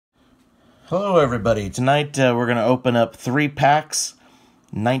Hello everybody. Tonight we're going to open up 3 packs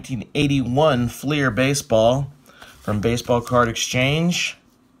 1981 Fleer Baseball from Baseball Card Exchange.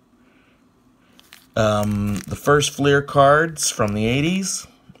 The first Fleer cards from the 80s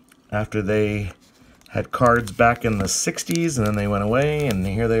after they had cards back in the 60s and then they went away and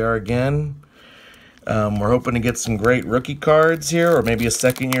here they are again. We're hoping to get some great rookie cards here, or maybe a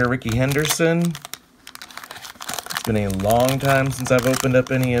second year Rickey Henderson. It's been a long time since I've opened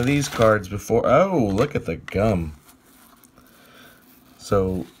up any of these cards before. Oh, look at the gum.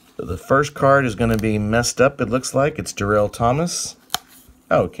 So the first card is going to be messed up, it looks like. It's Darrell Thomas.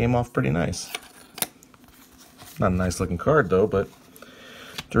 Oh, it came off pretty nice. Not a nice looking card though, but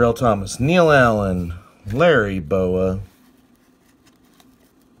Darrell Thomas. Neil Allen, Larry Bowa,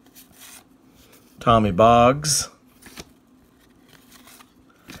 Tommy Boggs,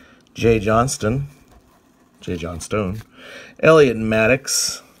 Jay Johnstone, Elliot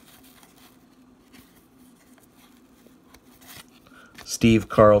Maddox, Steve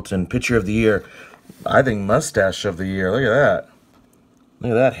Carlton, Pitcher of the Year. I think Mustache of the Year. Look at that.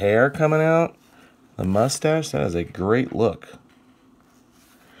 Look at that hair coming out. The mustache, that is a great look.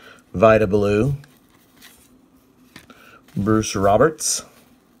 Vida Blue, Bruce Roberts,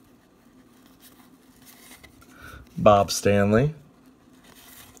 Bob Stanley,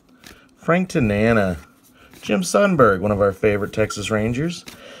 Frank Tanana, Jim Sundberg, one of our favorite Texas Rangers,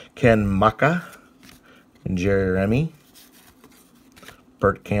 Ken Maka, and Jerry Remy,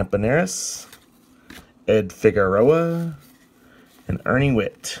 Bert Campaneris, Ed Figueroa, and Ernie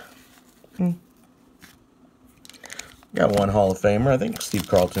Witt. Got one Hall of Famer. I think Steve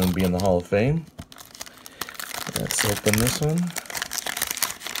Carlton will be in the Hall of Fame. Let's open this one.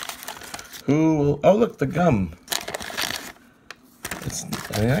 Who will... Oh, look, the gum.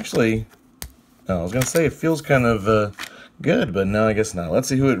 Actually... I was going to say, it feels kind of good, but no, I guess not. Let's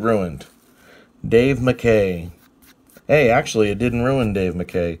see who it ruined. Dave McKay. Hey, actually, it didn't ruin Dave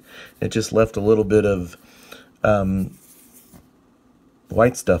McKay. It just left a little bit of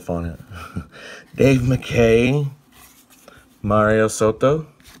white stuff on it. Dave McKay, Mario Soto,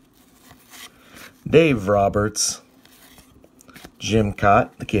 Dave Roberts, Jim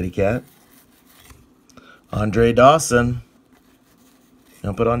Cott, the kitty cat, Andre Dawson. You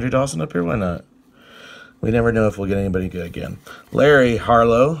want to put Andre Dawson up here? Why not? We never know if we'll get anybody good again. Larry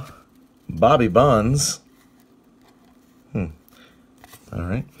Harlow, Bobby Bonds. All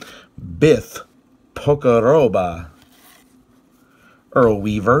right. Biff Pocoroba, Earl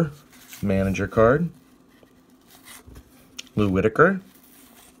Weaver, manager card. Lou Whitaker,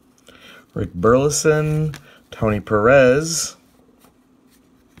 Rick Burleson, Tony Perez,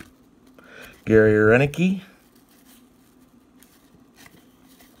 Gary Renicky.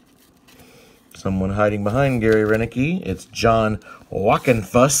 Someone hiding behind Gary Renicky. It's John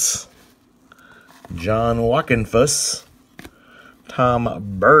Wockenfuss.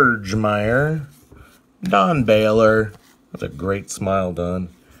 Tom Bergmeyer. Don Baylor. That's a great smile, Don.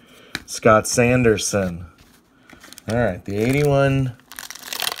 Scott Sanderson. Alright, the 81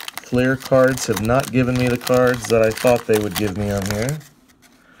 Fleer cards have not given me the cards that I thought they would give me on here.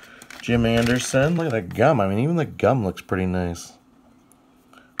 Jim Anderson. Look at that gum. I mean, even the gum looks pretty nice.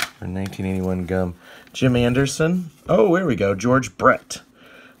 For 1981 gum. Jim Anderson. Oh, here we go. George Brett.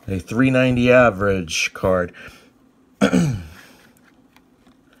 A 390 average card.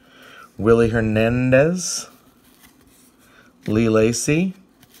 Willie Hernandez. Lee Lacy.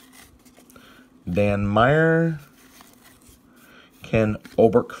 Dan Meyer. Ken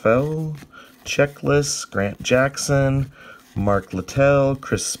Oberkfell. Checklist. Grant Jackson. Mark Littell.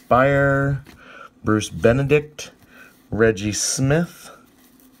 Chris Spire. Bruce Benedict. Reggie Smith.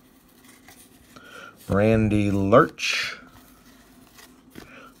 Randy Lurch,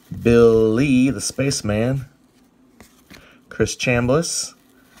 Bill Lee, the Spaceman, Chris Chambliss,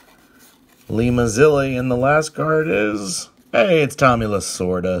 Lee Mazzilli, and the last card is, hey, it's Tommy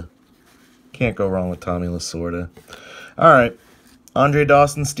Lasorda. Can't go wrong with Tommy Lasorda. All right, Andre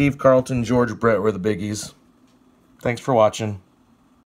Dawson, Steve Carlton, George Brett were the biggies. Thanks for watching.